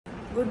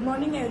Good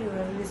morning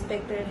everyone,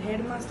 respected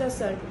headmaster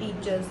sir,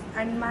 teachers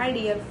and my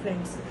dear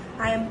friends.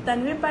 I am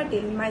Tanvi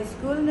Patil. My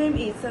school name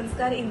is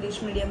Sanskar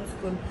English Medium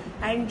School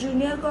and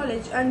Junior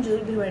College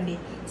Anjur,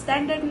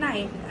 Standard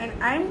 9,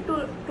 and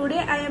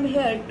today I am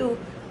here to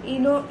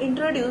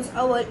introduce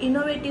our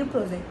innovative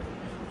project,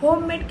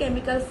 Homemade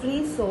Chemical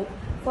Free Soap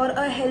for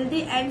a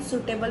Healthy and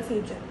Suitable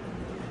Future.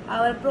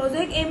 Our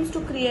project aims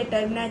to create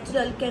a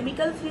natural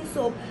chemical-free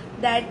soap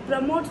that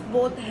promotes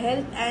both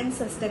health and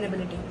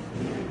sustainability.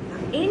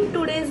 In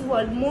today's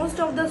world, most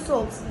of the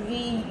soaps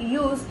we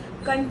use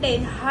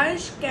contain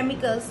harsh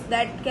chemicals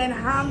that can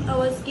harm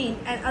our skin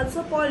and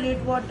also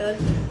pollute water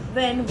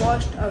when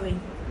washed away.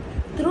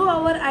 Through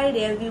our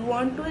idea, we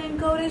want to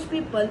encourage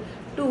people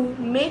to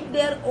make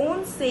their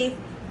own safe,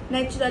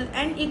 natural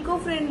and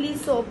eco-friendly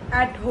soap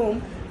at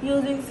home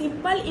using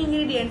simple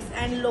ingredients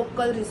and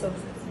local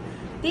resources.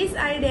 This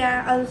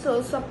idea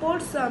also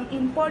supports some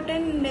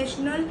important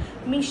national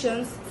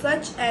missions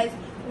such as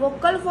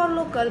Vocal for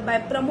Local by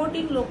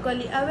promoting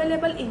locally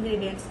available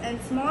ingredients and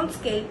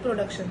small-scale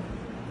production.